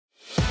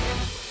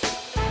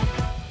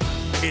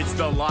It's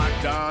the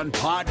Locked On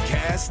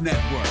Podcast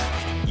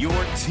Network, your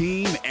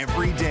team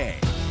every day.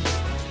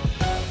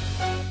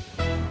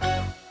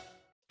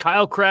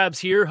 Kyle Krabs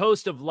here,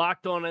 host of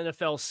Locked On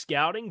NFL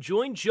Scouting.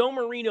 Join Joe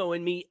Marino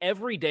and me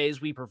every day as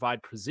we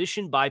provide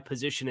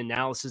position-by-position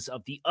analysis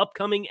of the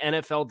upcoming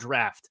NFL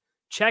Draft.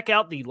 Check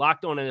out the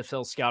Locked On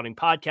NFL Scouting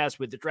podcast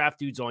with the Draft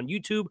Dudes on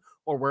YouTube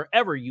or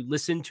wherever you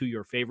listen to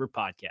your favorite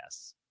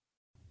podcasts.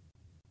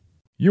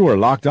 You are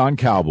Locked On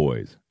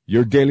Cowboys,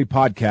 your daily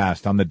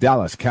podcast on the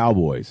Dallas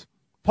Cowboys.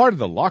 Part of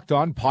the Locked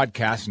On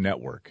Podcast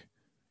Network,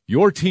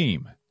 your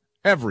team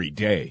every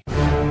day.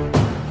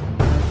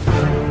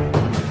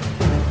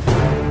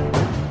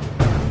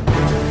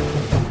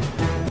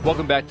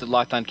 Welcome back to the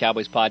Locked On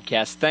Cowboys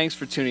podcast. Thanks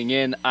for tuning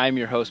in. I'm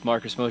your host,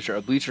 Marcus Mosher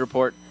of Bleacher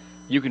Report.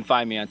 You can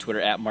find me on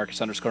Twitter at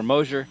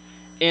Marcus_Mosher.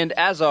 And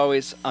as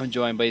always, I'm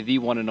joined by the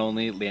one and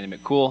only Landon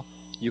McCool.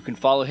 You can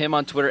follow him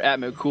on Twitter at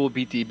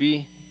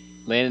McCoolBTB.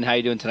 Landon, how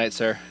you doing tonight,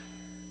 sir?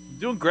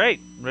 Doing great.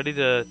 Ready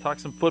to talk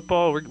some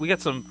football. We got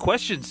some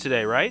questions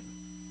today, right?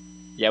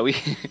 Yeah,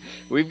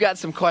 we've got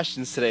some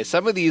questions today.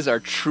 Some of these are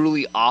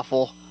truly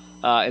awful.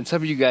 And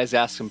some of you guys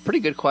ask some pretty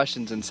good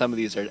questions, and some of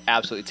these are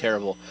absolutely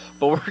terrible.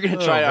 But we're going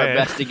to try our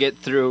best to get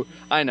through.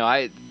 I know,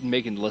 I'm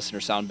making the listener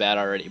sound bad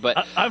already.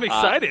 But I'm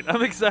excited.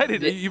 I'm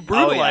excited. You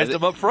brutalized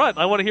them up front.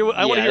 I want to hear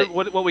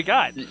what we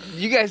got.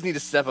 You guys need to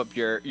step up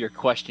your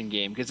question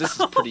game, because this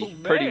is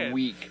pretty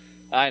weak.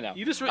 I know.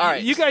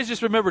 You guys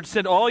just remember to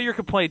send all your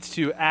complaints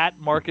to at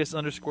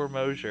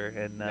Marcus_Mosher.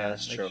 And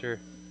that's make true. Sure.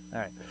 All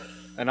right.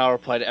 And I'll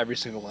reply to every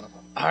single one of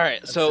them. All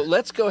right, so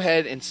let's go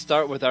ahead and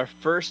start with our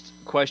first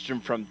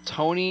question from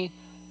Tony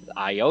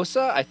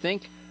Iosa, I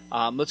think.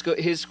 Let's go.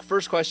 His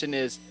first question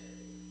is,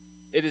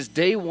 it is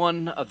day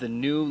one of the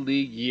new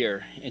league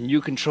year, and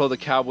you control the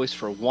Cowboys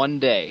for one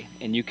day,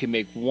 and you can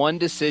make one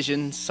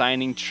decision,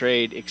 signing,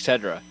 trade,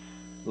 etc.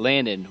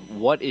 Landon,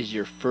 what is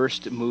your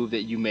first move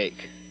that you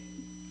make?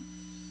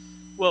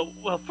 Well,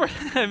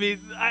 I mean,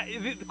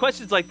 the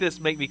questions like this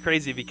make me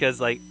crazy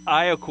because,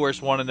 I of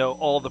course want to know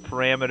all the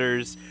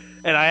parameters,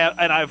 and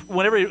I've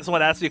whenever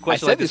someone asks me a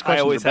question like this, I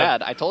always are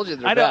bad. I told you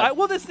they're bad.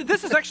 Well, this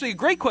is actually a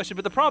great question,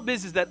 but the problem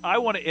is that I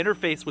want to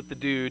interface with the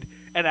dude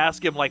and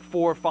ask him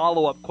 4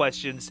 follow-up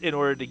questions in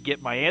order to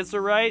get my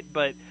answer right.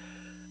 But,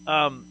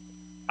 I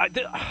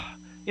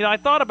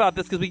thought about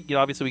this because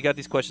obviously we got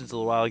these questions a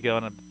little while ago,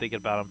 and I'm thinking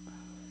about them.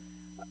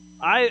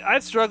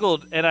 I've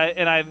struggled, and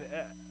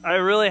I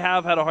really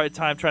have had a hard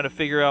time trying to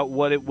figure out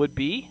what it would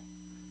be.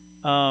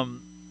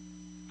 And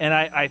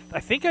I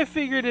think I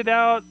figured it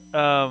out,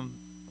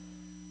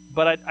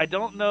 but I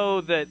don't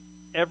know that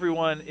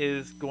everyone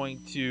is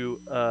going to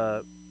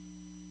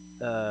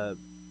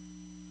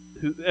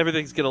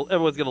everyone's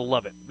gonna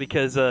love it,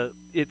 because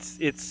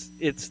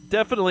it's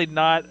definitely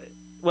not.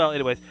 Well,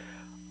 anyways,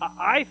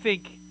 I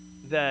think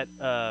that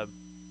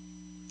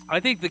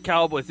the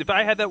Cowboys, if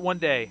I had that one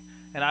day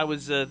and I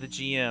was the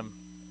GM,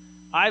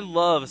 I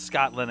love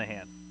Scott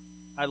Linehan.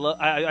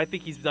 I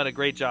think he's done a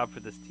great job for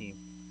this team.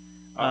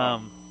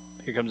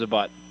 Here comes a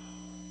but.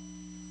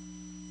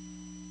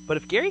 But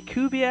if Gary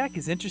Kubiak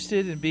is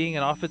interested in being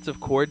an offensive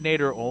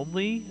coordinator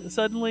only,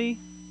 suddenly,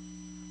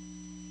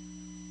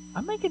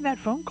 I'm making that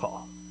phone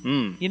call. I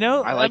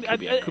like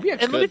Kubiak.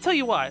 Kubiak's and let me tell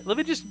you why. Let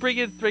me just bring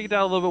it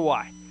down a little bit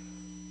why.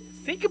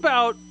 Think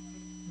about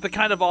the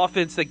kind of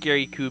offense that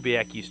Gary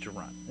Kubiak used to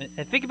run.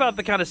 And think about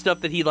the kind of stuff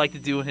that he liked to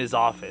do in his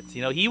offense.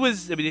 He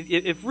was,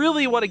 if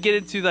really you want to get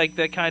into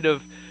that kind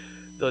of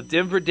the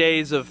Denver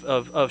days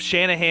of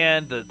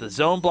Shanahan, the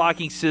zone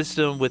blocking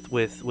system with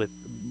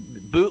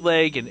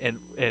bootleg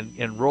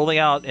and rolling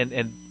out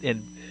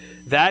and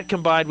that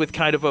combined with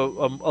kind of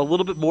a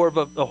little bit more of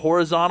a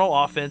horizontal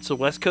offense, a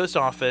West Coast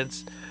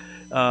offense,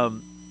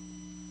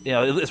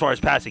 as far as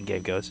passing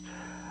game goes.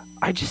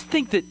 I just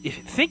think that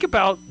think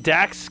about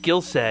Dak's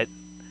skill set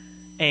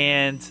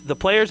and the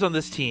players on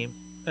this team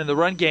and the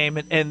run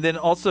game, and then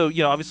also,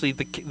 obviously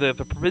the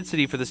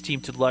propensity for this team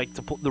to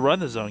run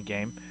the zone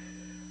game.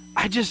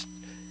 I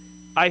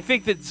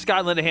think that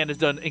Scott Linehan has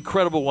done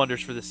incredible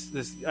wonders for this,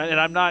 and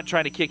I'm not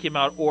trying to kick him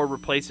out or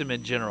replace him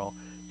in general.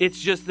 It's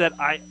just that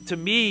to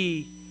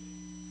me,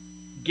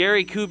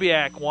 Gary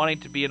Kubiak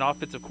wanting to be an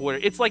offensive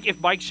coordinator, it's like if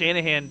Mike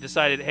Shanahan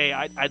decided, hey,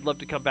 I'd love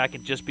to come back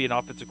and just be an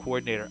offensive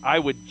coordinator. I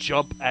would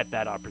jump at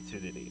that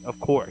opportunity, of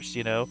course,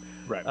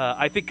 Right.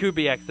 I think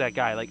Kubiak's that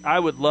guy. I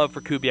would love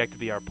for Kubiak to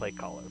be our play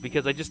caller,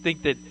 because I just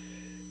think that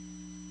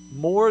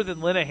more than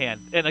Linehan,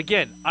 and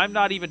again, I'm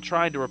not even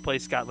trying to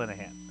replace Scott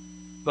Linehan,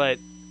 but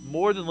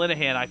more than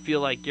Linehan, I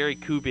feel like Gary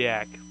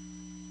Kubiak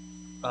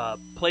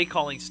play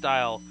calling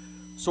style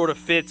sort of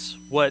fits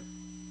what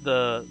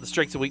the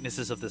strengths and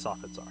weaknesses of this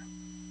offense are.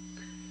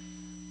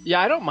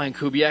 Yeah, I don't mind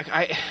Kubiak.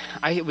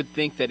 I would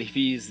think that if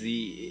he's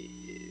the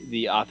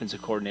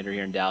offensive coordinator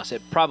here in Dallas,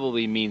 it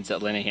probably means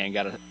that Linehan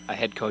got a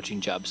head coaching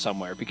job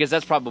somewhere, because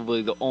that's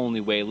probably the only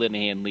way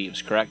Linehan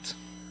leaves, correct?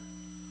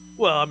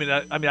 Well, I mean,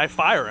 I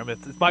fire him.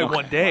 It's my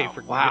one day,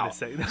 for goodness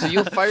sake. So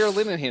you'll fire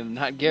Linehan,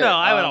 not Garrett. No,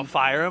 I don't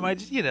fire him.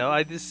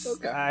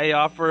 I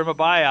offer him a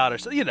buyout or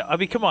so. I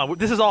mean, come on.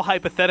 This is all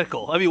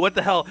hypothetical. I mean, what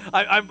the hell?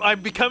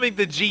 I'm becoming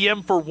the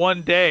GM for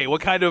one day.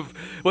 What kind of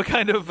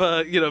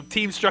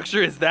team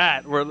structure is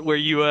that? Where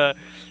you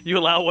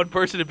allow one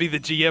person to be the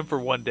GM for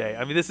one day?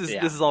 I mean, this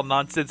is all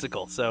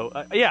nonsensical. So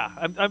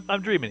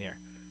I'm dreaming here.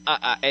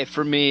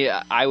 For me,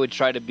 I would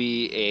try to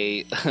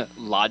be a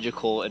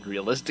logical and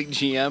realistic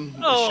GM.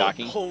 Oh,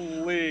 shocking.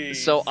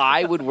 Please. So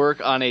I would work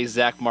on a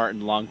Zach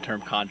Martin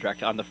long-term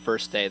contract on the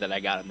first day that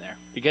I got him there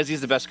because he's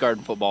the best guard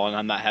in football, and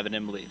I'm not having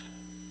him leave.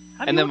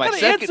 What kind of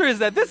answer is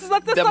that? That's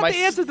not the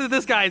answer that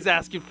this guy is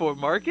asking for,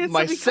 Marcus.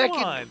 My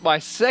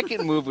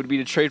second move would be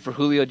to trade for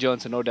Julio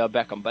Jones and Odell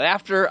Beckham. But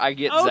after I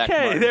get Zach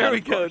Martin, there we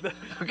go.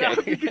 Okay, now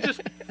you could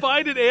just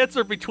find an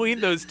answer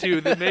between those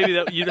two, then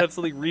maybe you'd have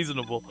something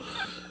reasonable.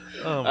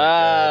 Oh my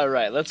God. All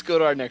right, let's go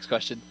to our next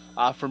question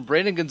from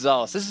Brandon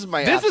Gonzalez. This is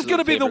going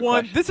to be the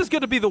one. Question. This is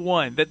going to be the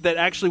one that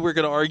actually we're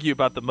going to argue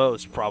about the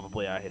most,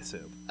 probably. I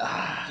assume.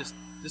 Just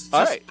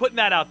right. Putting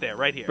that out there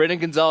right here. Brandon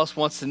Gonzalez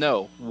wants to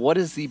know, what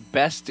is the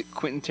best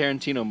Quentin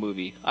Tarantino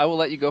movie? I will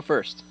let you go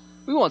first.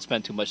 We won't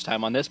spend too much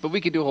time on this, but we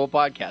could do a whole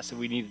podcast if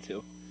we needed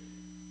to.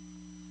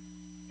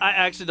 I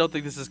actually don't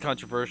think this is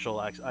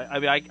controversial. I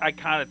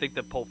kind of think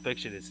that Pulp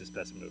Fiction is his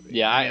best movie.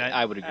 Yeah,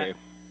 I would agree.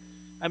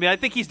 I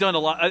think he's done a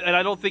lot, and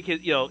I don't think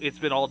it's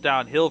been all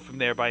downhill from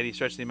there by any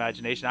stretch of the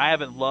imagination. I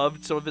haven't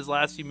loved some of his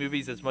last few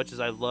movies as much as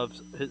I loved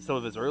some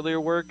of his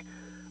earlier work.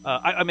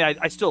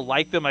 I still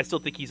like them. I still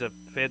think he's a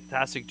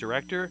fantastic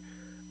director.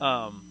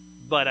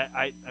 But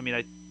I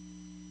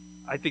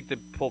think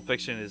that Pulp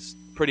Fiction is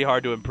pretty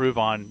hard to improve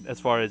on as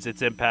far as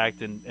its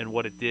impact and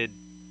what it did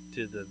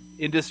to the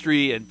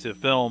industry and to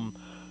film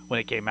when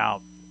it came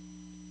out.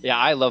 Yeah,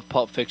 I love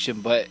Pulp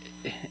Fiction,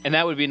 and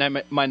that would be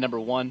my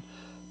number one.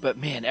 But,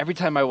 man, every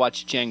time I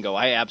watch Django,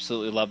 I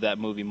absolutely love that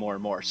movie more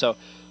and more. So,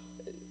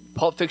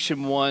 Pulp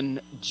Fiction 1,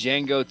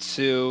 Django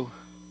 2.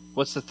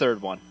 What's the third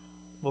one?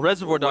 Well,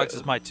 Reservoir Dogs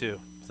is my 2.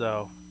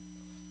 So,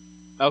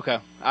 okay.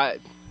 I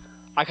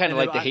kind of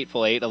like The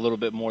Hateful Eight a little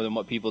bit more than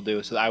what people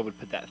do, so I would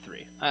put that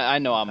 3. I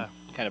know I'm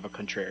kind of a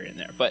contrarian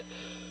there. But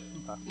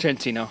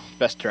Tarantino,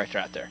 best director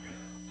out there.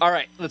 All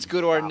right, let's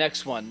go to our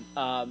next one.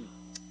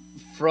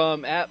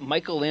 From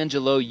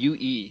 @Michelangelo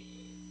UE.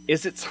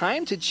 Is it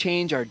time to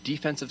change our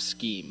defensive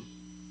scheme?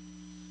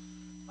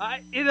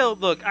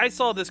 Look, I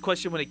saw this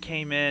question when it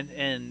came in,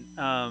 and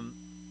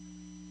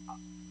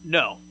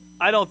no,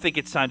 I don't think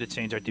it's time to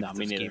change our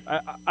defensive scheme.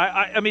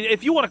 I mean,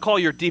 if you want to call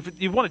you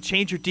want to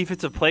change your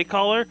defensive play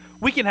caller,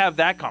 we can have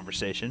that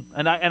conversation,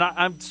 and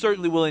I'm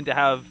certainly willing to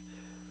have,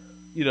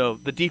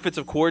 the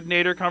defensive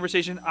coordinator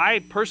conversation. I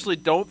personally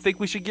don't think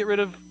we should get rid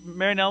of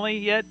Marinelli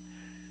yet,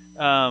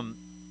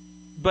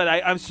 but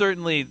I'm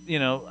certainly,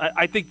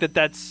 I think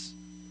that's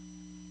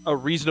a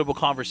reasonable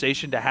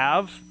conversation to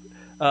have.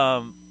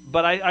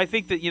 But I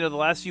think that, the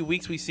last few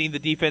weeks we've seen the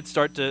defense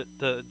start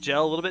to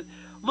gel a little bit.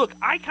 Look,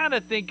 I kind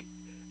of think,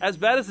 as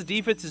bad as the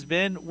defense has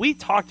been, we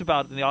talked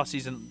about in the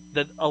offseason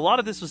that a lot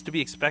of this was to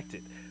be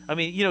expected. I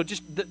mean,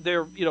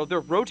 they're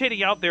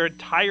rotating out their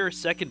entire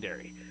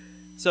secondary.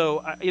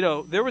 So,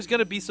 there was going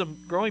to be some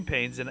growing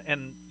pains.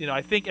 And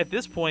I think at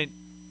this point,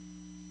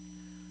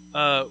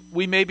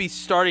 we may be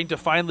starting to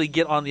finally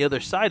get on the other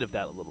side of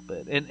that a little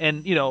bit,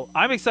 and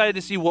I'm excited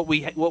to see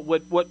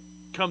what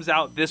comes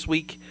out this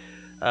week,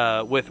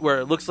 with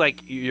where it looks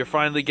like you're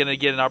finally going to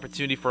get an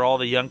opportunity for all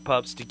the young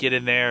pups to get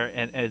in there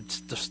and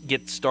to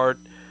get start.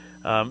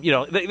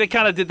 They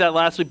kind of did that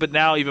last week, but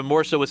now even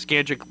more so with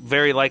Skandrick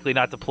very likely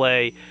not to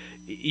play.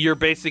 You're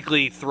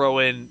basically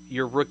throwing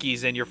your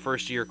rookies and your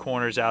first year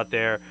corners out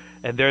there,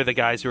 and they're the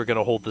guys who are going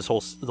to hold the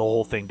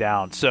whole thing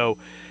down. So.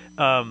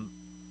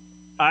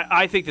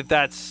 I think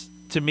that's,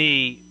 to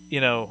me,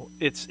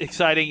 it's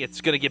exciting.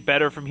 It's going to get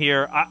better from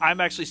here. I'm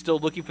actually still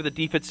looking for the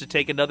defense to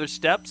take another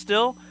step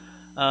still,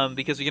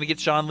 because you're going to get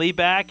Sean Lee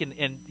back,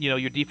 and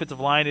your defensive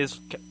line is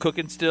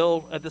cooking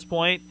still at this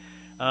point,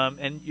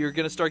 and you're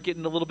going to start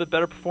getting a little bit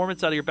better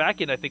performance out of your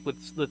back end, I think,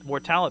 with more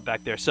talent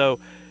back there. So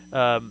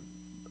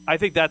I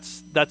think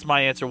that's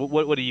my answer.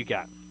 What do you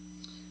got?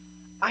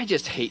 I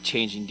just hate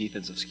changing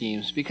defensive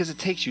schemes because it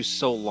takes you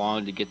so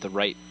long to get the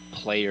right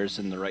players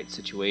in the right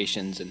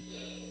situations. And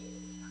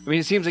I mean,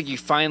 it seems like you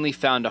finally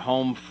found a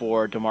home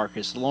for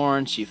DeMarcus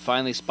Lawrence. You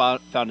finally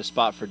found a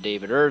spot for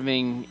David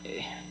Irving.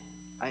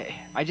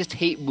 I just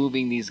hate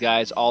moving these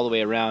guys all the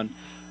way around.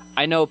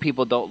 I know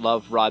people don't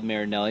love Rod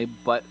Marinelli,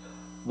 but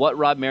what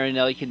Rod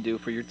Marinelli can do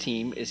for your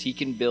team is he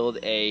can build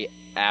a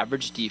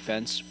average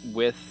defense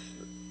with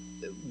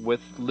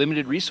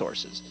limited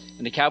resources.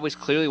 And the Cowboys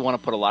clearly want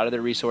to put a lot of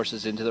their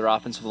resources into their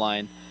offensive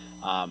line.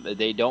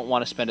 They don't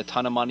want to spend a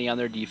ton of money on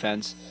their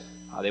defense.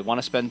 They want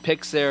to spend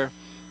picks there.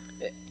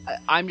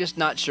 I'm just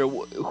not sure.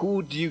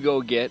 Who do you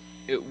go get?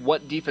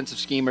 What defensive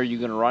scheme are you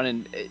going to run?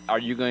 And are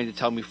you going to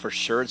tell me for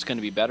sure it's going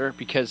to be better?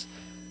 Because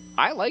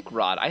I like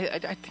Rod.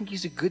 I think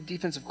he's a good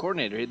defensive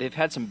coordinator. They've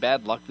had some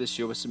bad luck this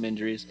year with some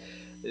injuries.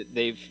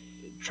 They've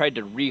tried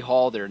to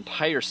rehaul their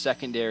entire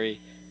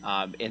secondary.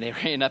 and they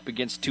ran up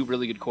against two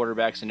really good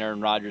quarterbacks in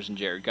Aaron Rodgers and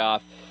Jared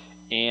Goff,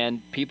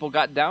 and people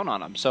got down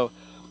on them. So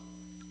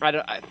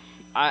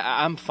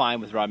I'm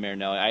fine with Rod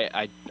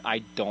Marinelli.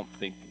 I don't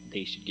think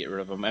they should get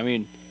rid of him. I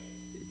mean,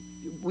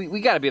 we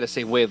got to be on the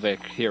same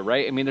wavelength here,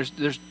 right? I mean,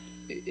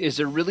 is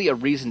there really a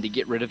reason to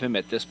get rid of him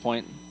at this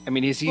point? I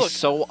mean, is he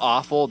so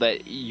awful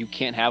that you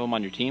can't have him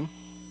on your team?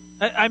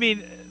 I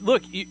mean,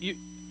 look,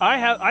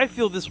 I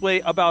feel this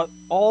way about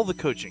all the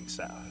coaching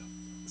staff.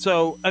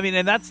 So, I mean,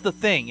 and that's the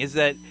thing, is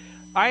that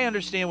I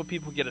understand when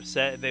people get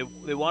upset and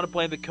they want to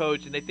blame the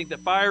coach, and they think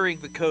that firing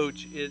the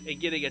coach and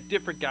getting a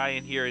different guy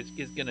in here is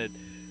going to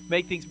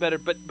make things better.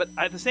 But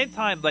at the same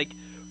time, like,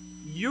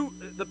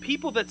 the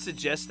people that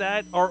suggest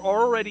that are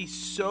already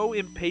so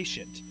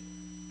impatient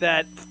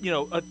that,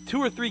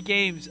 2 or 3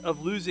 games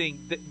of losing,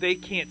 they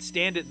can't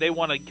stand it. They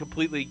want to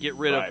completely get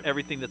rid of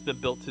everything that's been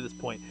built to this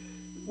point.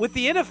 With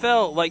the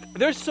NFL, like,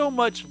 there's so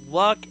much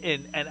luck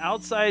and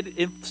outside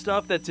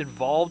stuff that's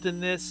involved in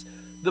this.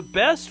 The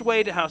best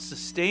way to have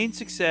sustained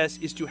success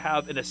is to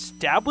have an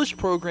established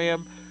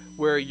program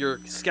where your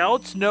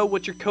scouts know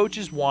what your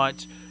coaches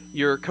want.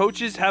 Your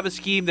coaches have a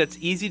scheme that's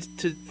easy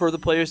for the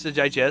players to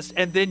digest,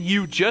 and then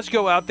you just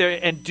go out there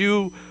and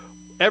do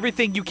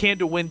everything you can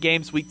to win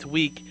games week to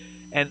week,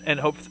 and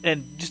hope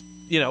and just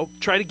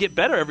try to get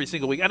better every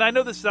single week. And I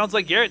know this sounds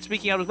like Garrett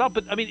speaking out of his mouth,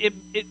 but I mean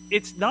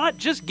it's not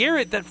just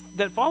Garrett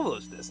that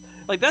follows this.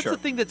 Like, that's the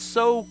thing that's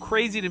so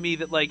crazy to me,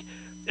 that like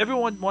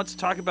everyone wants to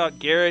talk about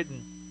Garrett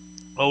and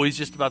he's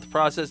just about the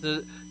process.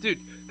 Dude,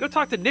 go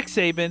talk to Nick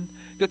Saban.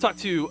 Go talk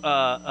to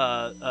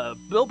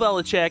Bill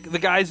Belichick, the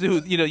guys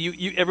who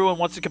everyone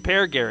wants to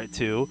compare Garrett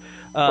to.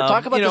 Or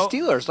talk about the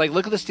Steelers. Like,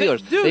 look at the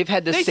Steelers. They've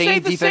had the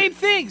same same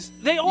things.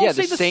 They all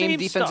say the same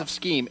defensive stuff.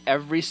 scheme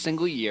every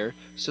single year.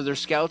 So their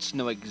scouts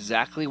know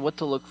exactly what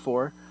to look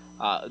for.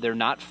 They're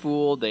not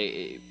fooled.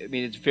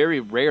 It's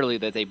very rarely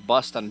that they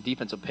bust on a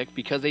defensive pick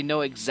because they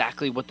know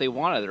exactly what they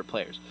want out of their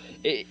players.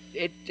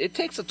 It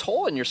takes a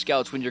toll on your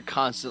scouts when you're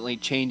constantly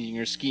changing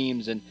your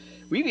schemes, and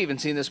we've even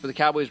seen this with the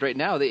Cowboys right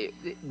now.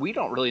 We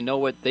don't really know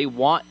what they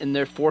want in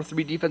their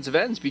 4-3 defensive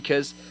ends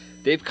because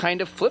they've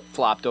kind of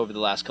flip-flopped over the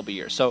last couple of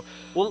years. So,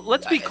 well,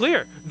 let's be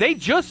clear. They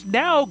just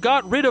now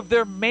got rid of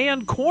their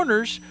man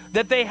corners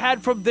that they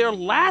had from their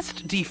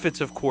last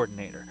defensive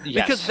coordinator.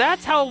 Yes. Because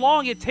that's how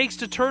long it takes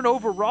to turn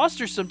over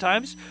rosters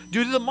sometimes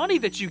due to the money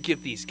that you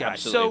give these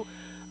guys. Absolutely. So,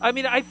 I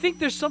mean, I think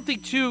there's something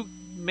to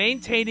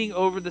maintaining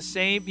over the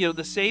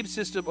same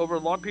system over a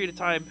long period of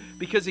time,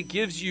 because it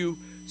gives you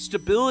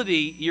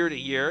stability year to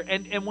year.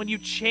 And when you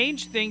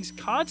change things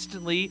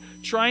constantly,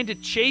 trying to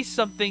chase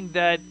something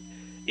that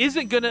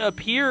isn't going to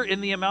appear in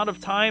the amount of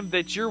time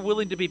that you're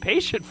willing to be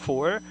patient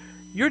for,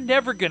 you're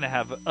never going to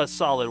have a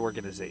solid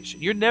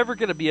organization. You're never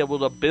going to be able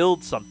to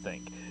build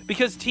something,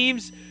 because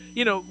teams,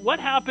 what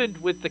happened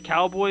with the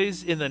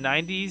Cowboys in the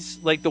 90s,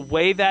 like the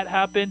way that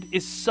happened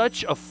is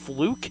such a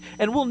fluke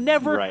and will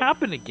never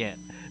happen again,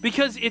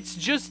 because it's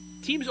just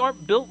teams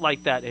aren't built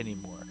like that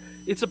anymore.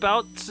 It's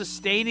about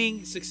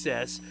sustaining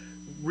success,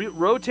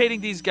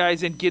 rotating these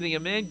guys and getting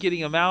them in,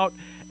 getting them out,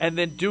 and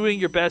then doing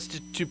your best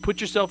to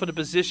put yourself in a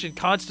position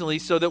constantly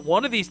so that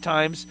one of these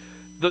times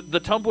the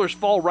tumblers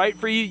fall right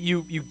for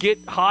you. You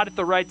get hot at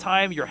the right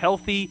time, you're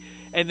healthy,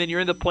 and then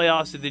you're in the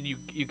playoffs, and then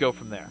you go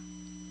from there.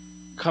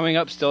 Coming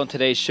up still in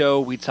today's show,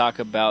 we talk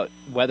about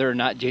whether or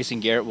not Jason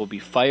Garrett will be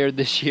fired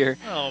this year.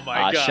 Oh,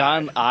 my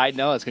God. I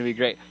know, it's going to be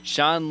great.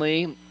 Sean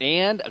Lee,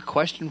 and a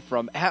question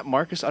from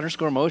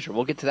 @Marcus_Mosier.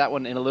 We'll get to that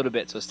one in a little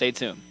bit, so stay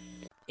tuned.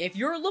 If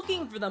you're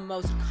looking for the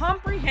most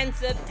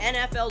comprehensive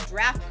NFL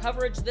draft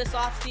coverage this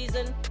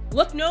offseason,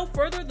 look no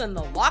further than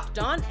the Locked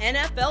On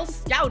NFL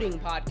Scouting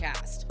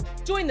Podcast.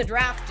 Join the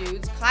draft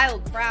dudes,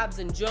 Kyle Krabs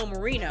and Joe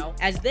Marino,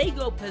 as they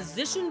go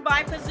position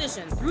by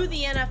position through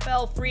the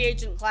NFL free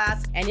agent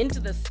class and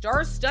into the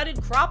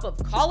star-studded crop of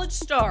college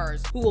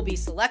stars who will be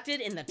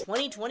selected in the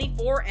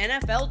 2024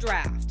 NFL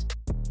Draft.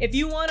 If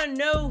you want to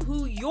know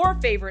who your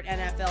favorite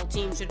NFL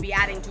team should be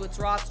adding to its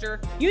roster,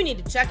 you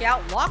need to check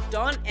out Locked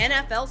On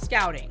NFL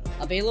Scouting,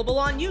 available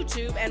on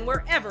YouTube and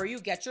wherever you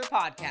get your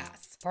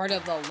podcasts. Part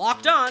of the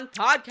Locked On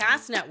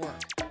Podcast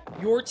Network,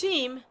 your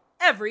team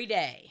every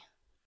day.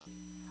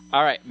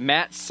 All right,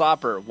 Matt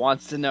Sopper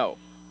wants to know,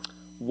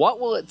 what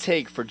will it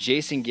take for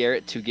Jason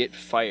Garrett to get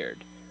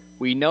fired?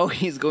 We know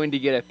he's going to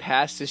get a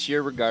pass this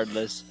year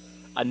regardless,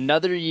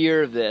 another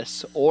year of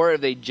this, or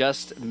if they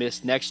just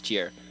miss next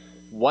year.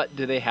 What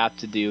do they have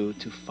to do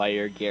to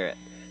fire Garrett?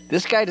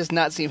 This guy does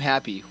not seem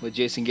happy with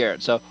Jason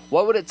Garrett. So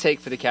what would it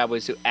take for the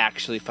Cowboys to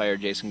actually fire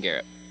Jason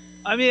Garrett?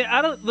 I mean,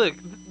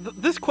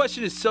 this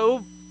question is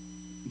so...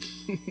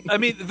 I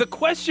mean, the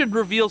question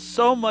reveals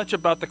so much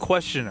about the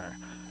questioner,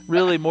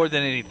 really, more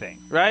than anything,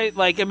 right?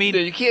 Like, I mean...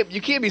 Dude,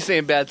 you can't be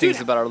saying bad things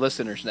about our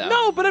listeners now.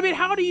 No, but I mean,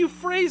 how do you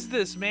phrase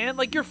this, man?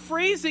 Like, you're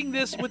phrasing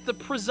this with the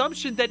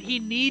presumption that he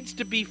needs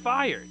to be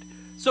fired.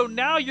 So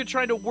now you're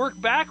trying to work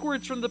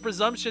backwards from the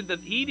presumption that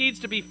he needs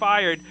to be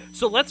fired,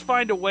 so let's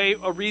find a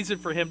reason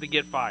for him to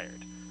get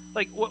fired.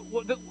 Like,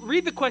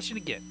 read the question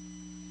again.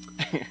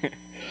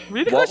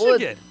 Read the question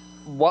again.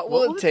 What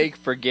will it take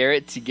for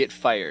Garrett to get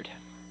fired?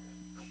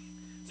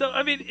 So,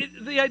 I mean,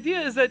 the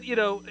idea is that,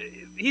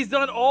 he's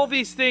done all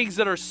these things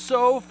that are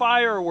so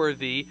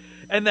fire-worthy,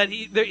 and that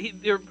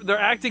they're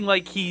acting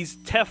like he's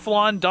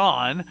Teflon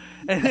Don,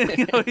 and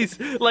he's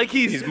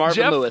Marvin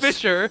Jeff Lewis.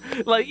 Fisher,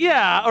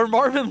 or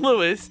Marvin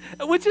Lewis,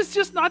 which is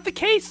just not the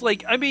case.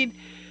 Look,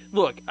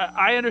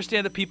 I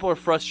understand that people are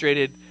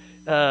frustrated,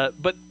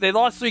 but they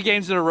lost 3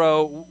 games in a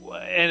row,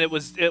 and it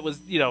was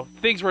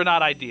things were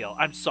not ideal.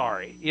 I'm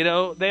sorry.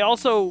 They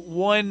also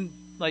won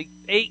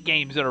 8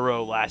 games in a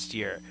row last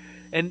year.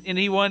 And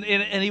he won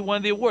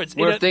the awards.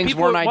 Where things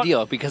weren't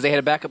ideal because they had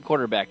a backup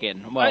quarterback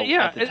in. Well,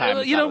 at the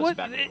time, you know what?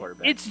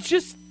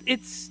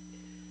 It's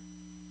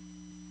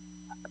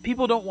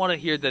People don't want to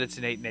hear that it's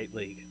an 8-8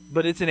 league,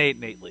 but it's an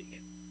 8-8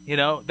 league.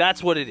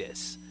 That's what it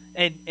is.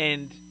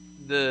 And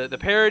the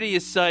parity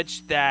is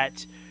such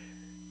that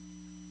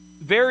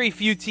very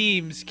few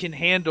teams can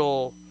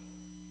handle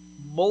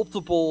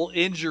multiple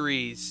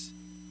injuries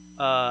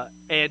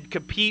and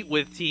compete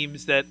with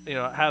teams that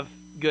have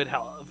good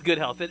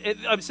health. And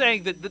I'm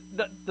saying that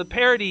the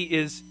parity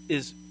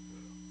is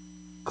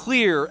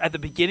clear at the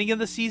beginning of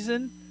the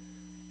season,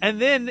 and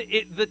then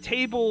the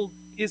table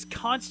is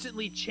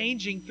constantly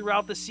changing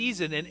throughout the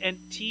season, and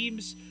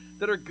teams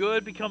that are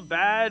good become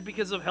bad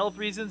because of health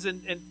reasons,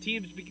 and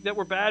teams that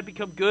were bad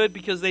become good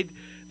because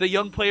the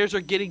young players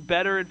are getting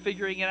better and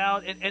figuring it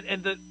out,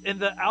 and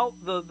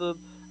the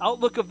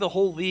outlook of the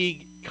whole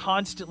league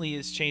constantly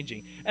is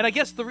changing. And I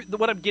guess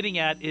what I'm getting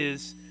at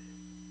is,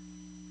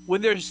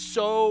 when there's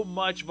so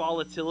much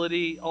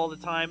volatility all the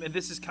time, and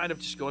this is kind of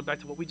just going back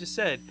to what we just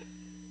said,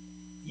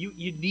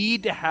 you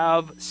need to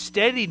have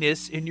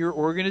steadiness in your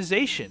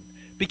organization,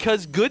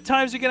 because good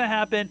times are going to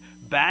happen,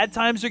 bad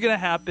times are going to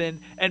happen,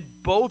 and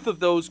both of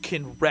those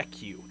can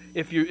wreck you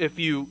if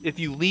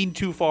you lean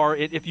too far,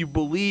 if you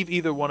believe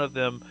either one of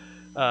them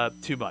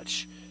too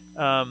much.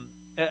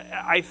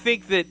 I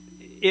think that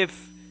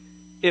if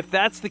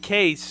that's the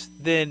case,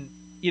 then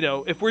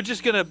if we're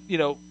just going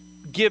to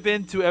give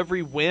in to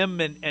every whim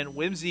and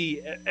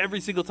whimsy every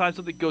single time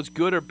something goes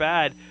good or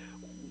bad,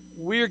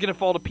 we're going to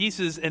fall to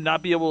pieces and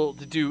not be able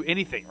to do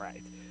anything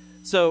right.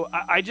 So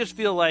I just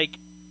feel like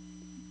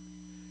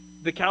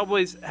the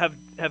Cowboys have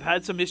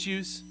had some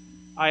issues.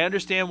 I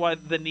understand why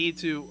the need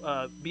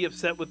to be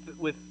upset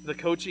with the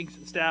coaching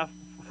staff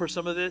for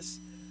some of this.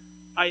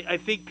 I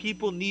think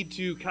people need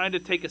to kind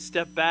of take a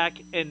step back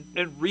and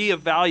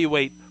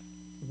reevaluate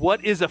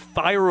what is a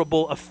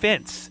fireable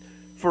offense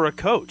for a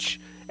coach.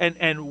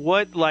 And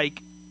what,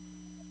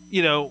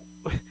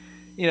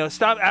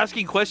 stop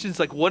asking questions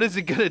like, what is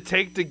it going to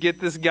take to get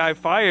this guy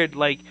fired?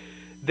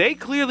 They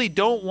clearly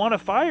don't want to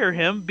fire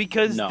him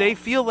because they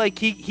feel like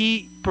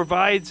he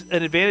provides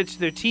an advantage to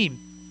their team.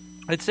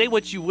 And say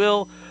what you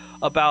will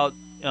about,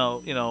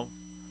 how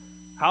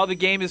the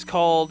game is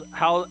called,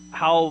 how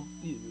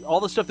all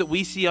the stuff that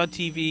we see on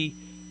TV,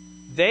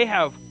 they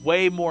have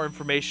way more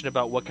information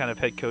about what kind of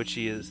head coach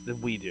he is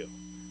than we do.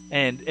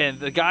 And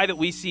the guy that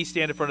we see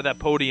stand in front of that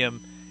podium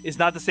is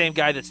not the same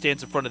guy that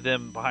stands in front of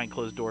them behind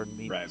closed door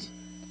meetings. Right.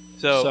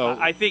 So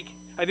I think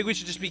we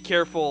should just be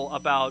careful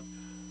about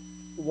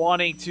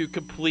wanting to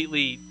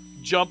completely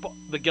jump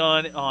the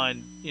gun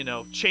on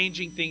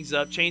changing things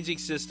up, changing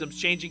systems,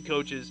 changing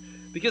coaches,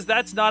 because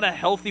that's not a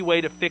healthy way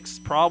to fix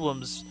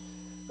problems.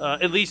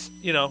 At least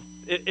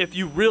if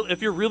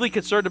you're really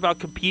concerned about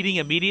competing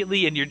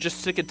immediately and you're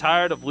just sick and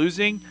tired of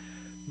losing,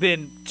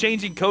 then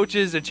changing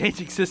coaches and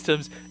changing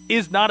systems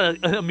is not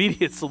an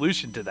immediate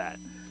solution to that.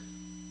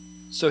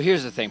 So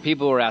here's the thing.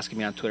 People were asking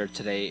me on Twitter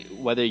today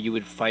whether you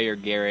would fire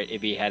Garrett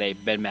if he had a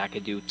Ben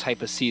McAdoo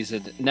type of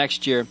season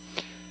next year.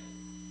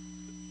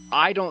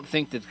 I don't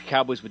think that the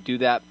Cowboys would do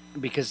that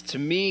because, to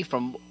me,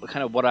 from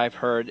kind of what I've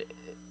heard,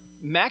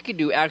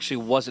 McAdoo actually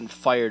wasn't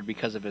fired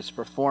because of his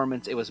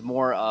performance. It was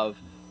more of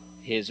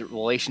his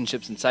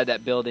relationships inside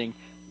that building.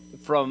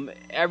 From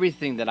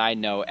everything that I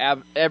know,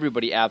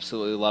 everybody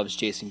absolutely loves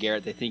Jason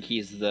Garrett. They think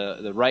he's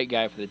the right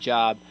guy for the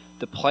job.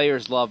 The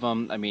players love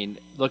him. I mean,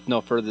 look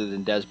no further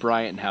than Dez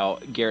Bryant and how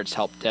Garrett's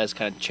helped Dez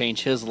kind of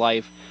change his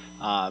life.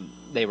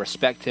 They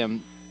respect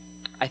him.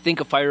 I think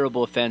a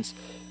fireable offense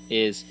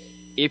is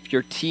if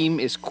your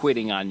team is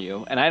quitting on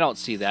you, and I don't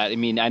see that. I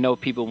mean, I know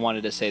people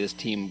wanted to say this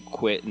team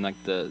quit in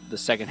the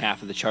second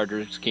half of the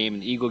Chargers game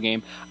and the Eagle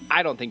game.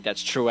 I don't think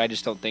that's true. I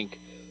just don't think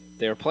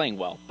they were playing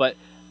well. But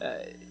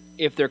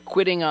if they're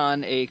quitting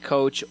on a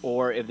coach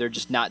or if they're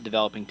just not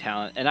developing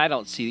talent, and I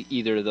don't see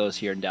either of those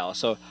here in Dallas.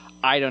 So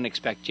I don't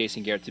expect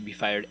Jason Garrett to be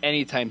fired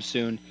anytime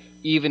soon,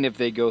 even if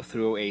they go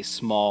through a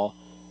small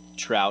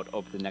drought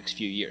over the next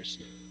few years.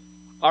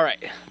 All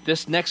right,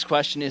 this next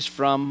question is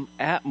from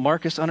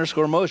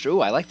 @Marcus_Mosier.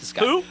 Ooh, I like this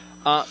guy. Who?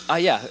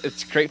 Yeah,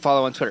 it's a great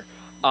follow on Twitter.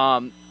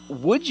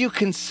 Would you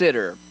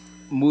consider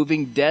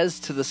moving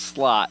Dez to the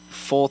slot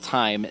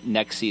full-time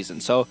next season?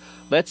 So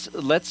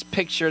let's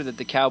picture that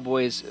the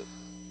Cowboys,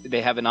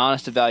 they have an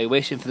honest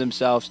evaluation for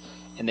themselves,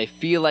 and they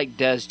feel like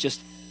Dez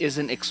just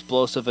isn't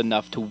explosive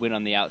enough to win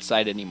on the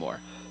outside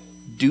anymore.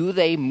 Do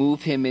they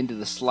move him into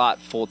the slot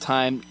full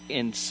time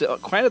in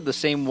kind of the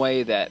same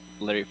way that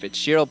Larry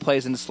Fitzgerald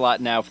plays in the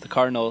slot now for the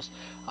Cardinals?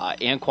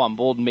 Anquan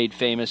Boldin made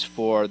famous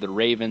for the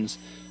Ravens.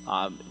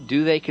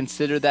 Do they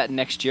consider that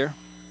next year?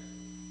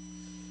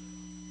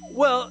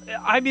 Well,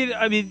 I mean,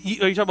 are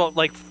you talking about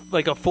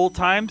like a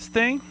full-time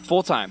thing?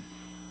 Full-time.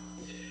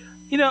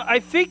 I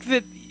think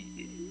that,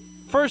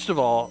 first of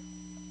all,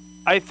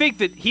 I think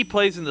that he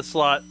plays in the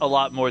slot a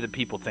lot more than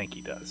people think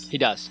he does. He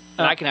does,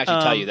 and I can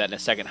actually tell you that in a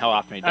second how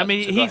often he does.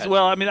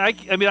 I mean,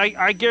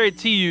 I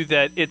guarantee you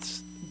that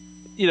it's,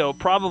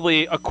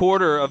 probably a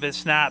quarter of his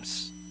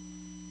snaps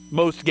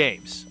most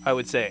games. I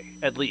would say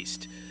at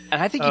least.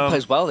 And I think he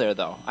plays well there,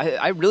 though.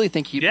 I really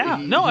think he. Yeah,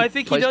 I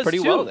think he does pretty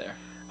too. well there.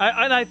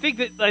 I think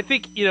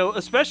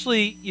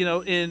especially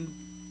in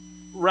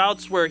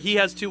routes where he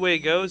has two-way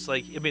goes.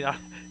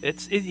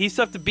 He's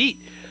tough to beat.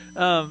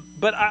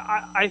 But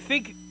I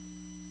think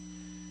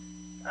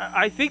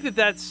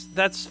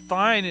that's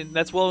fine and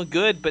that's well and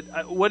good. But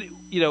what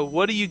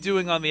are you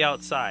doing on the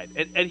outside?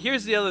 And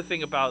here's the other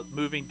thing about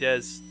moving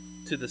Dez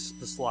to the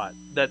slot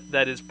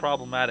that is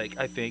problematic.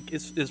 I think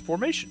is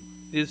formation.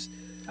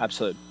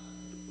 Absolutely.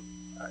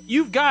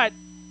 You've got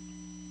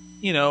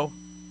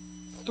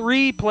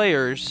 3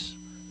 players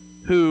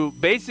who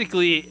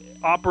basically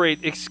operate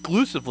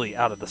exclusively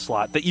out of the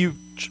slot that you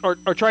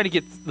are trying to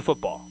get the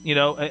football,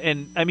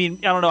 and I mean,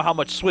 I don't know how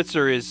much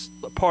Switzer is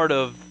part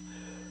of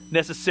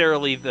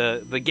necessarily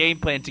the game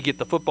plan to get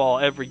the football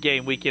every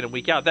game, week in and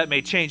week out. That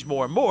may change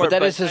more and more. But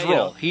that is his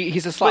role.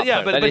 He's a slot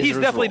player. But he's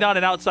definitely not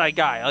an outside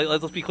guy.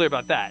 Let's be clear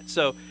about that.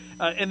 So,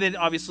 and then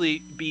obviously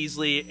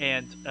Beasley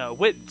and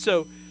Witten.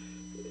 So,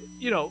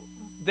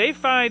 they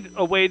find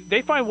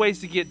ways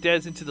to get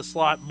Dez into the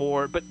slot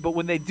more, but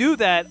when they do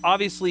that,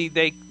 obviously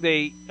they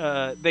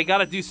got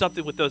to do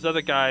something with those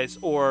other guys,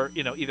 or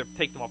either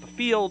take them off the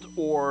field,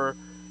 or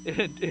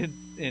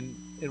in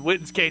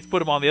Witten's case, put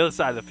them on the other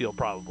side of the field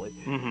probably.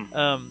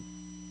 Mm-hmm.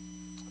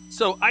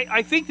 So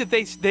I think that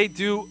they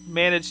do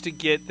manage to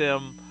get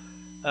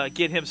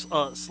him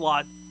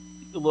slot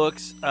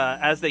looks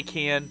as they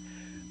can.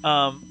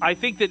 I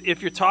think that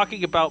if you're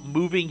talking about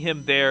moving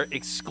him there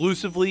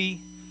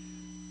exclusively,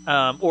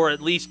 or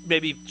at least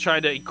maybe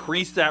trying to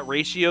increase that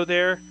ratio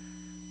there,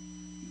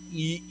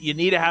 you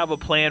need to have a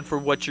plan for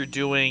what you're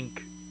doing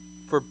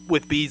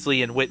with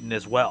Beasley and Witten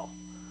as well,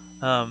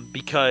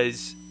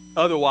 because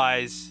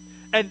otherwise,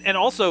 and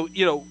also,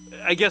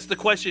 I guess the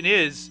question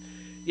is,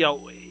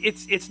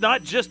 it's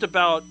not just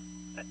about.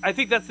 I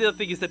think that's the other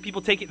thing, is that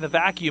people take it in the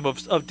vacuum of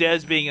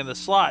Dez being in the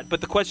slot,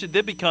 but the question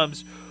then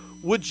becomes,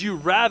 would you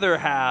rather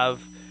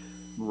have,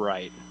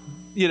 right,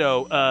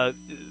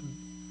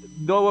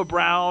 Noah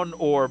Brown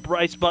or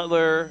Bryce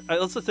Butler,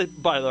 let's say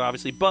Butler,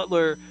 obviously,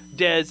 Butler,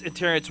 Dez, and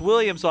Terrence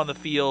Williams on the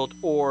field,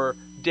 or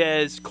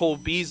Dez, Cole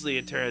Beasley,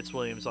 and Terrence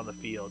Williams on the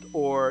field?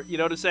 Or,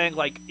 what I'm saying?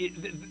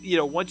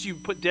 Once you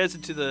put Dez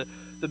into the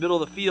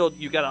middle of the field,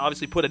 you got to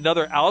obviously put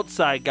another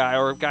outside guy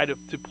or a guy to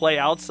play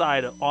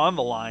outside on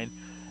the line.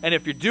 And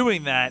if you're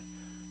doing that,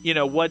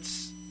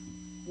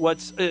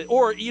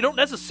 or you don't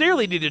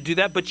necessarily need to do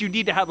that, but you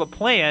need to have a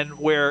plan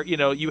where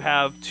you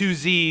have 2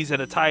 Z's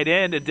and a tight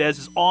end, and Dez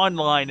is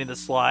online in the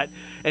slot,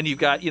 and you've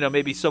got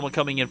maybe someone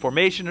coming in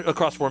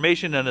across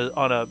formation and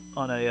on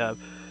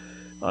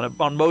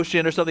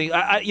motion or something.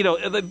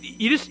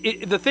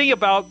 The thing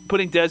about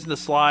putting Dez in the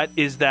slot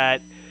is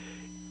that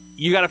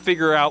you got to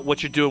figure out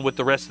what you're doing with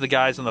the rest of the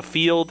guys on the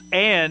field,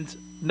 and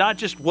not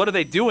just what are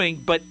they doing,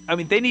 but I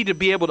mean, they need to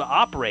be able to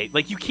operate.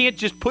 Like, you can't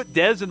just put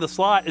Dez in the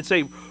slot and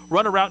say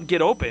run around and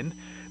get open,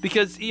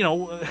 because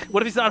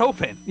what if he's not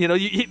open?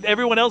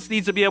 Everyone else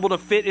needs to be able to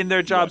fit in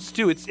their jobs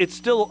too. It's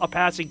still a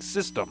passing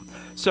system,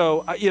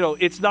 so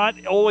it's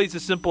not always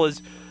as simple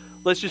as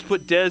let's just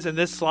put Dez in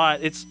this slot.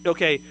 It's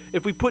okay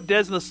if we put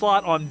Dez in the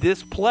slot on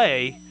this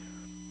play.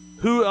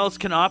 Who else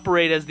can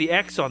operate as the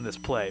X on this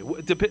play?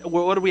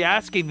 What are we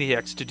asking the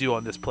X to do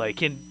on this play?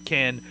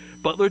 Can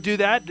Butler do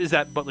that? Is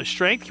that Butler's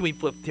strength? Can we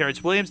flip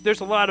Terrence Williams?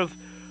 There's a lot of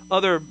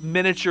other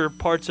miniature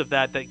parts of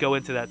that go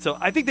into that. So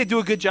I think they do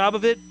a good job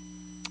of it.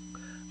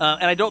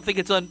 And I don't think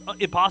it's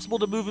impossible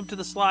to move him to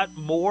the slot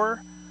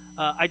more.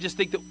 I just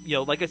think that,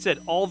 like I said,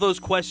 all those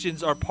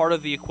questions are part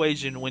of the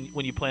equation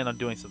when you plan on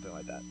doing something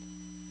like that.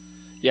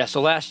 Yeah, so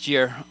last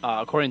year,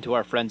 according to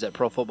our friends at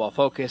Pro Football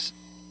Focus,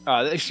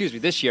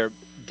 this year,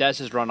 Dez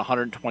has run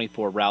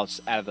 124 routes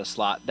out of the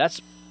slot.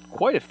 That's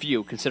quite a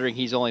few, considering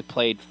he's only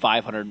played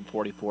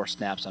 544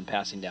 snaps on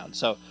passing down.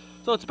 So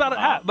it's about a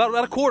half,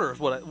 about a quarter is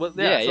what. About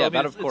a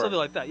quarter, it's something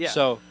like that. Yeah.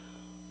 So,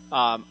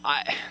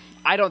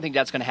 I don't think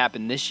that's going to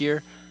happen this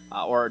year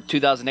or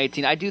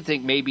 2018. I do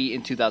think maybe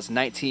in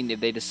 2019,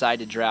 if they decide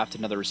to draft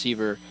another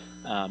receiver,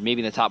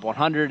 maybe in the top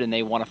 100, and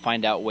they want to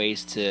find out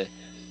ways to,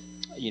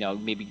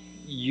 maybe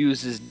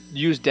use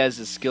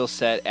Dez's skill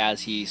set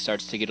as he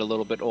starts to get a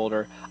little bit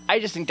older. I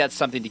just think that's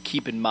something to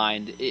keep in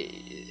mind.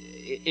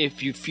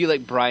 If you feel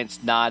like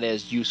Bryant's not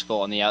as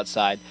useful on the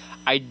outside,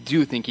 I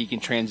do think he can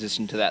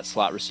transition to that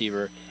slot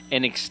receiver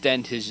and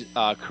extend his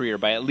career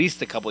by at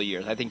least a couple of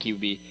years. I think he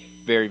would be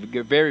very,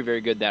 very,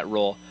 very good in that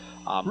role.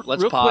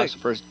 Let's pause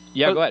first.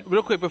 Yeah, go ahead.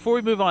 Real quick, before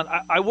we move on,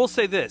 I will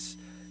say this.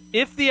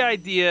 If the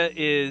idea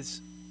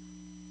is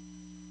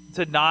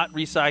to not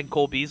re-sign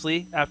Cole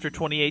Beasley after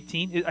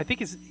 2018, I think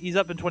he's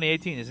up in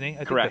 2018, isn't he?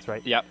 I Correct. think that's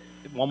right. Yep.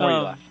 One more year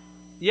left.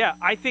 Yeah,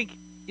 I think,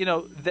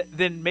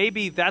 then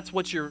maybe that's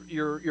what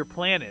your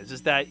plan is.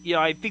 Is that,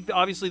 I think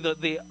obviously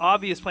the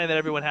obvious plan that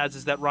everyone has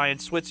is that Ryan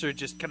Switzer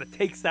just kind of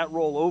takes that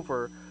role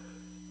over.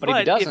 But if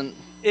he doesn't...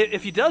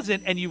 If he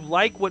doesn't, and you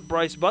like what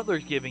Bryce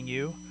Butler's giving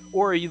you,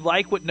 or you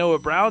like what Noah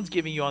Brown's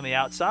giving you on the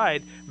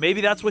outside,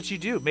 maybe that's what you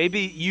do. Maybe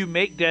you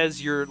make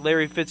Dez your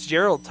Larry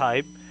Fitzgerald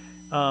type,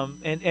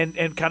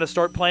 and kind of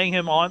start playing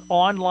him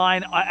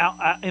online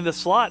out in the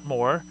slot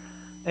more,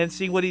 and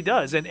see what he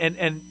does.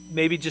 And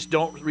maybe just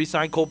don't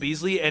re-sign Cole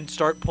Beasley and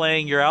start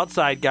playing your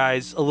outside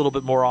guys a little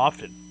bit more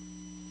often.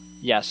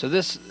 Yeah, so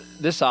this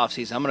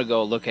offseason, I'm going to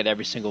go look at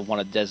every single one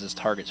of Dez's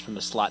targets from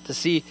the slot to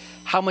see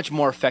how much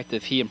more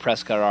effective he and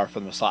Prescott are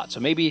from the slot.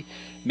 So maybe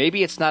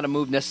it's not a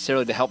move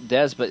necessarily to help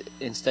Dez, but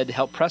instead to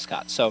help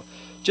Prescott. So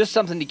just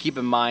something to keep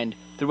in mind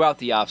throughout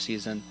the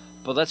offseason.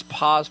 But let's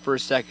pause for a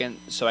second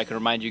so I can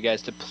remind you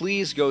guys to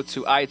please go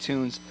to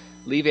iTunes,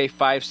 leave a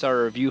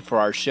 5-star review for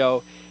our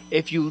show.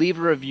 If you leave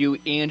a review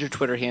and your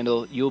Twitter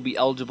handle, you'll be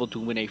eligible to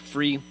win a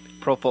free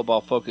Pro Football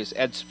Focus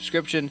Ed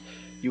subscription.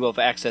 You will have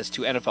access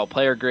to NFL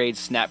player grades,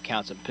 snap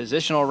counts, and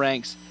positional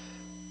ranks,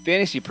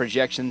 fantasy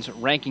projections,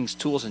 rankings,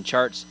 tools, and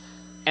charts,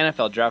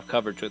 NFL draft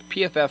coverage with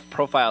PFF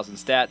profiles and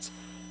stats,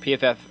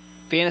 PFF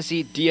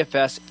fantasy,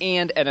 DFS,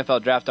 and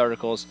NFL draft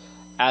articles,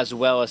 as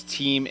well as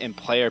team and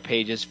player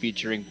pages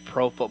featuring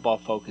Pro Football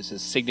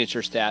Focus's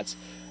signature stats.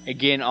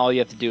 Again, all you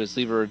have to do is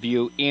leave a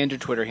review and your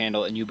Twitter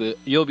handle, and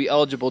you'll be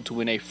eligible to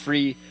win a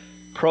free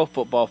Pro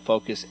Football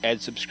Focus Ed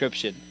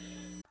subscription.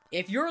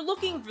 If you're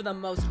looking for the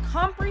most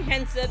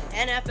comprehensive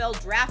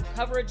NFL draft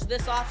coverage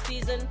this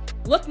offseason,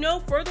 look no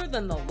further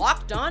than the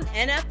Locked On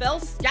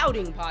NFL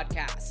Scouting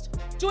Podcast.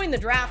 Join the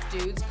draft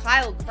dudes,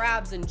 Kyle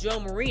Krabs and Joe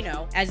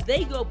Marino, as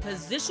they go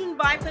position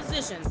by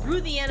position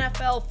through the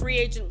NFL free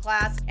agent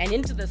class and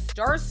into the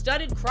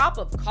star-studded crop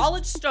of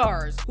college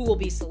stars who will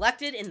be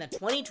selected in the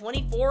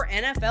 2024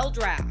 NFL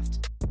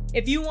Draft.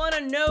 If you want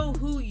to know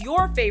who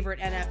your favorite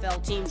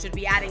NFL team should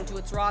be adding to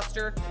its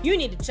roster, you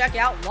need to check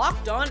out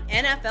Locked On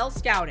NFL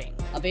Scouting,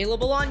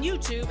 available on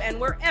YouTube and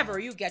wherever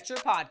you get your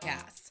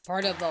podcasts.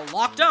 Part of the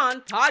Locked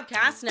On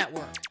Podcast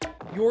Network,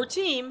 your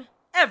team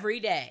every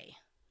day.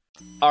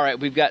 All right,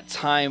 we've got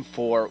time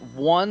for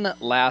one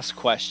last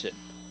question.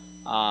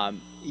 I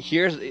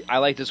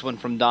like this one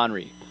from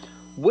Donry.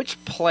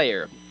 Which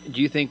player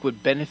do you think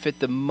would benefit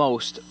the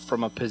most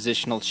from a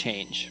positional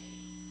change?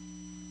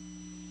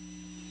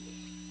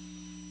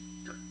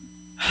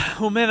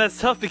 Oh man, that's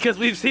tough because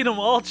we've seen them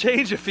all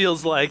change. It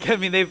feels like. I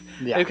mean, they've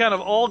kind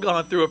of all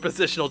gone through a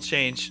positional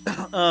change.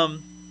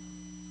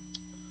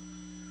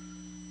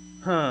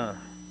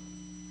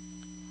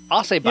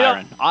 I'll say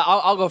Byron.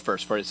 I'll go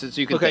first for it, so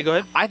you can. Okay, go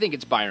ahead. I think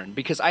it's Byron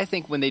because I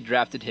think when they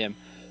drafted him,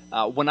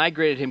 when I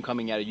graded him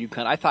coming out of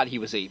UConn, I thought he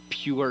was a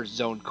pure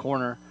zone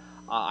corner.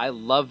 I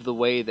love the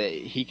way that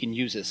he can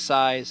use his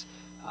size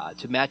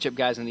to match up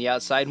guys on the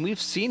outside, and we've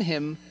seen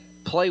him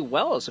play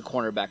well as a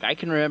cornerback. I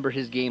can remember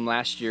his game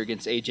last year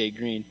against A.J.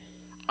 Green.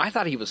 I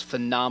thought he was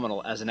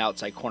phenomenal as an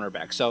outside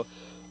cornerback. So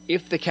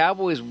if the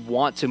Cowboys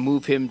want to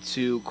move him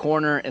to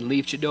corner and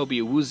leave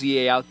Chidobe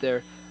Awuzie out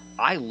there,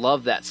 I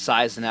love that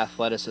size and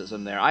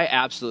athleticism there. I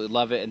absolutely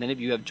love it. And then if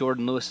you have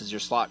Jordan Lewis as your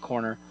slot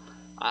corner,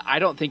 I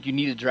don't think you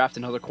need to draft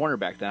another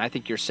cornerback then. I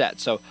think you're set.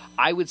 So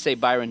I would say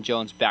Byron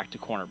Jones back to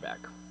cornerback.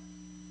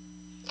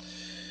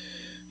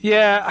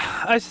 Yeah,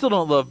 I still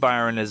don't love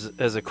Byron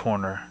as a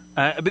corner.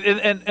 But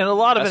a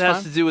lot of it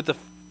has to do with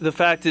the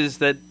fact is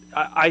that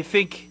I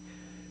think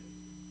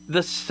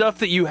the stuff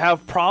that you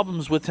have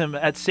problems with him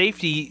at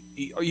safety,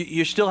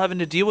 you're still having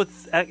to deal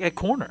with at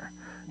corner.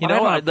 I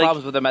don't have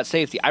problems with him at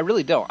safety. I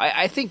really don't.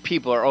 I think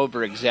people are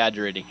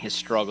over-exaggerating his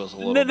struggles a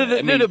little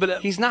bit. No,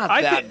 but he's not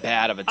that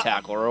bad of a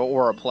tackler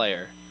or a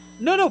player.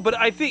 No, but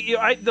I think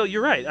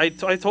you're right. I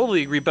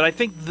totally agree. But I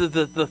think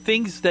the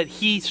things that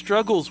he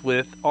struggles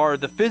with are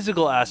the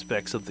physical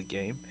aspects of the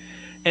game.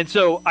 And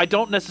so I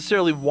don't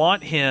necessarily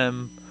want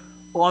him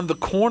on the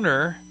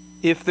corner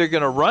if they're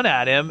going to run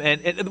at him.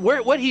 And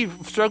what he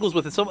struggles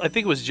with, I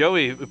think it was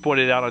Joey who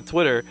pointed out on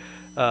Twitter,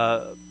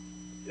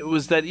 it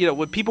was that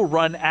when people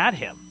run at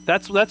him,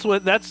 that's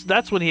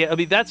when he. I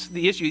mean, that's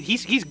the issue.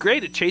 He's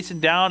great at chasing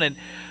down, and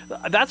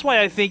that's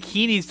why I think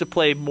he needs to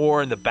play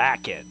more in the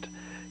back end.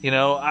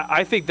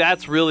 I think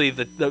that's really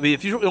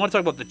if you want to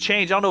talk about the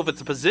change, I don't know if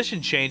it's a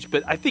position change,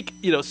 but I think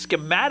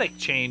schematic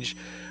change.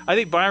 I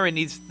think Byron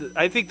needs.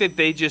 I think that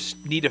they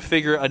just need to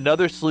figure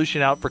another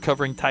solution out for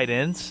covering tight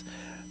ends,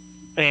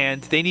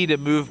 and they need to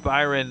move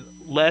Byron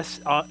less,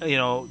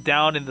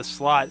 down in the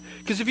slot.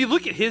 Because if you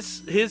look at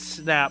his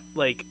snap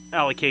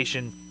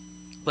allocation,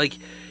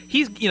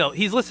 he's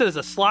listed as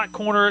a slot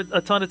corner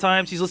a ton of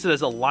times. He's listed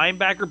as a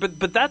linebacker,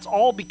 but that's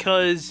all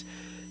because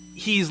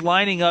he's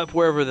lining up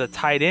wherever the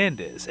tight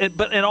end is.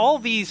 But in all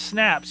these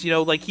snaps,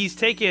 he's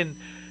taken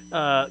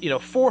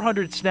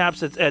 400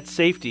 snaps at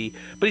safety,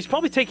 but he's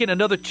probably taken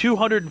another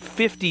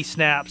 250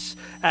 snaps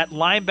at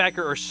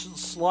linebacker or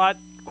slot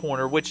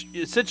corner, which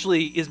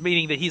essentially is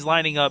meaning that he's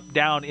lining up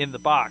down in the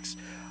box.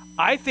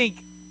 I think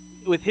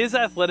with his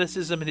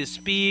athleticism and his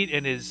speed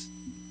and his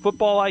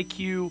football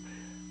IQ,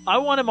 I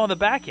want him on the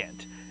back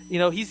end.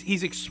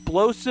 He's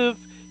explosive.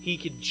 He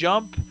can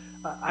jump.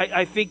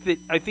 I think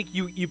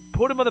you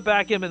put him on the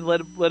back end and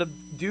let him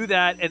do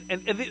that,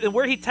 and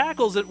where he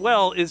tackles it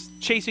well is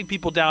chasing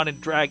people down and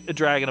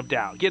dragging them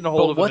down, getting a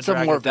hold of them. What's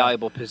a more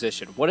valuable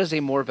position? What is a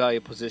more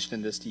valuable position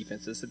in this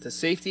defense? Is it the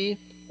safety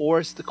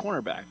or is it the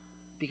cornerback?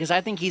 Because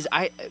I think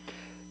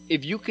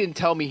if you can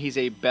tell me he's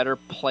a better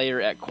player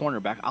at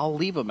cornerback, I'll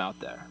leave him out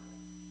there.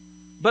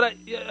 But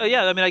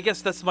I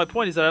guess that's my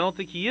point, is that I don't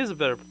think he is a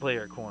better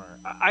player at corner.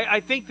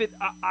 I think that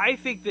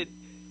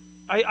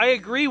I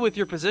agree with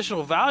your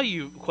positional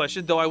value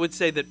question, though I would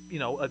say that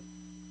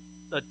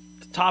a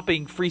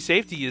topping free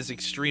safety is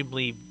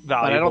extremely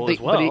valuable as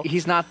well. But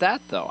he's not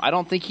that, though. I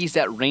don't think he's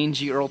that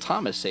rangy Earl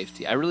Thomas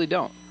safety. I really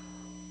don't.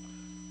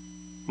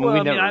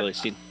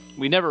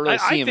 We never really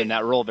see him in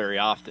that role very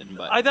often.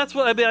 But I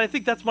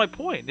think that's my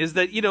point. Is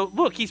that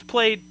look, he's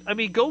played. I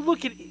mean, go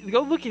look at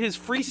his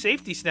free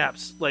safety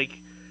snaps. Like,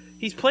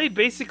 he's played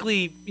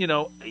basically.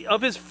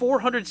 Of his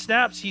 400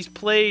 snaps, he's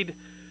played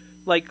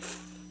like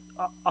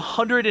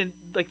 100 and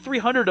like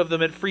 300 of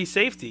them at free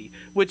safety,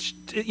 which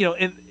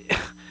and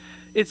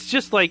it's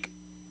just like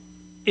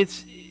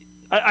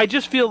I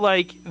just feel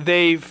like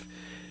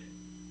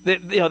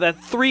that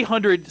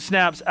 300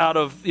 snaps out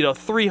of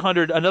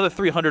 300, another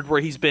 300 where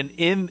he's been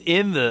in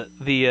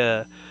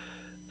the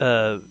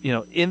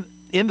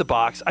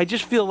box. I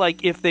just feel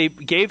like if they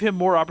gave him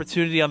more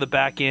opportunity on the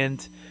back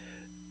end,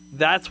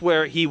 that's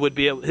where he would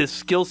be able, his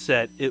skill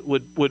set it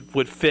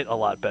would fit a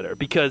lot better,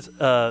 because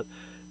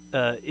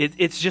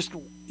it's just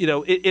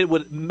it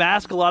would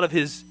mask a lot of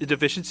his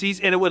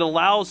deficiencies, and it would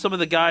allow some of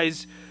the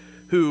guys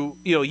who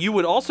you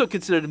would also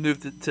consider to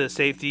move to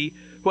safety,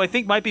 who I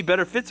think might be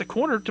better fits at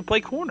corner, to play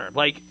corner,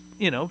 like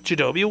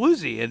Chidobe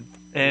Awuzie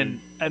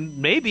and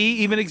maybe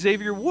even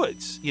Xavier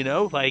Woods.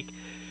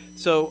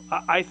 So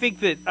I think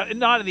that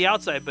not on the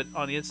outside but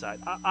on the inside.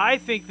 I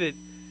think that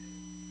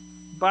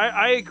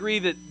I agree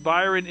that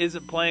Byron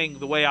isn't playing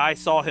the way I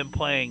saw him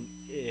playing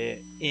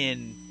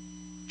in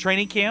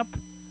training camp.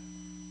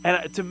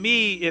 And to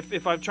me,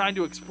 if I'm trying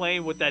to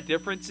explain what that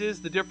difference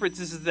is, the difference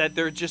is that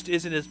there just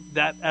isn't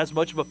as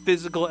much of a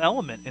physical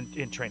element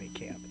in training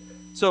camp.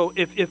 So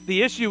if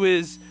the issue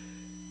is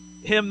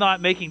him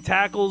not making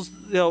tackles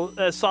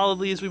as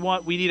solidly as we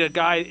want, we need a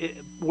guy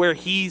where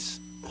he's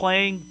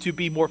playing to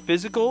be more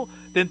physical,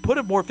 then put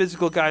a more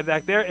physical guy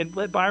back there and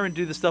let Byron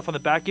do the stuff on the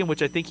back end,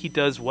 which I think he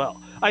does well.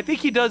 I think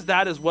he does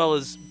that as well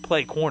as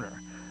play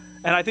corner.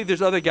 And I think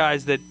there's other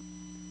guys that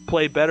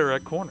play better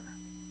at corner.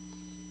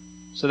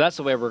 So that's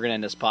the way we're going to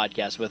end this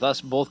podcast, with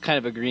us both kind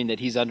of agreeing that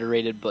he's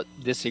underrated, but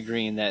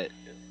disagreeing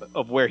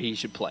of where he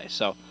should play.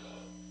 So,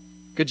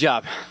 good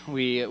job.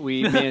 We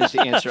managed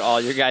to answer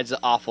all your guys'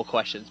 awful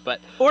questions, but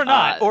or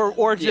not,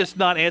 or just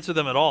not answer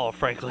them at all.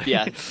 Frankly,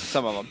 yeah,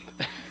 some of them.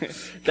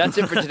 That's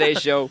it for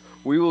today's show.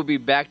 We will be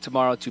back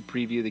tomorrow to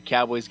preview the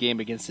Cowboys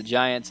game against the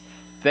Giants.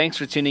 Thanks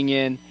for tuning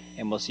in,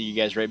 and we'll see you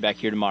guys right back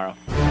here tomorrow.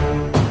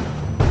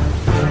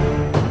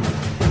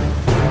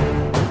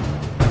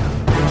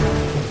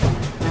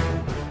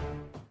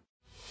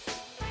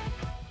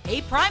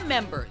 Hey, Prime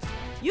members,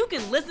 you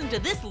can listen to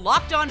this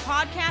Locked On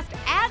podcast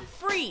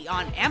ad-free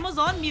on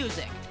Amazon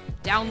Music.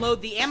 Download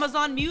the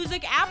Amazon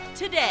Music app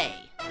today.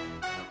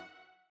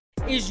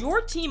 Is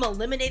your team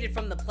eliminated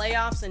from the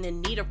playoffs and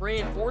in need of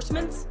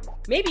reinforcements?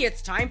 Maybe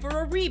it's time for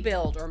a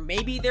rebuild, or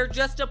maybe they're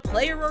just a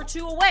player or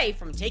two away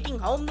from taking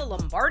home the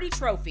Lombardi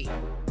Trophy.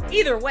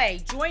 Either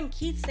way, join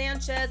Keith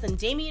Sanchez and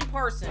Damian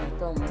Parson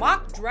for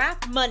Mock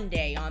Draft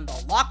Monday on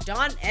the Locked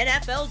On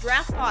NFL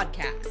Draft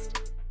Podcast.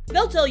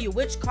 They'll tell you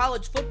which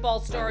college football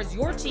stars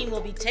your team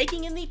will be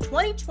taking in the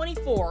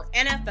 2024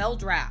 NFL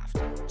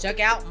Draft. Check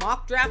out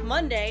Mock Draft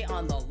Monday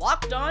on the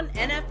Locked On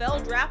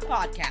NFL Draft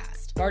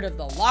Podcast, part of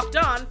the Locked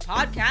On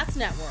Podcast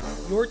Network.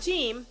 Your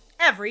team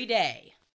every day.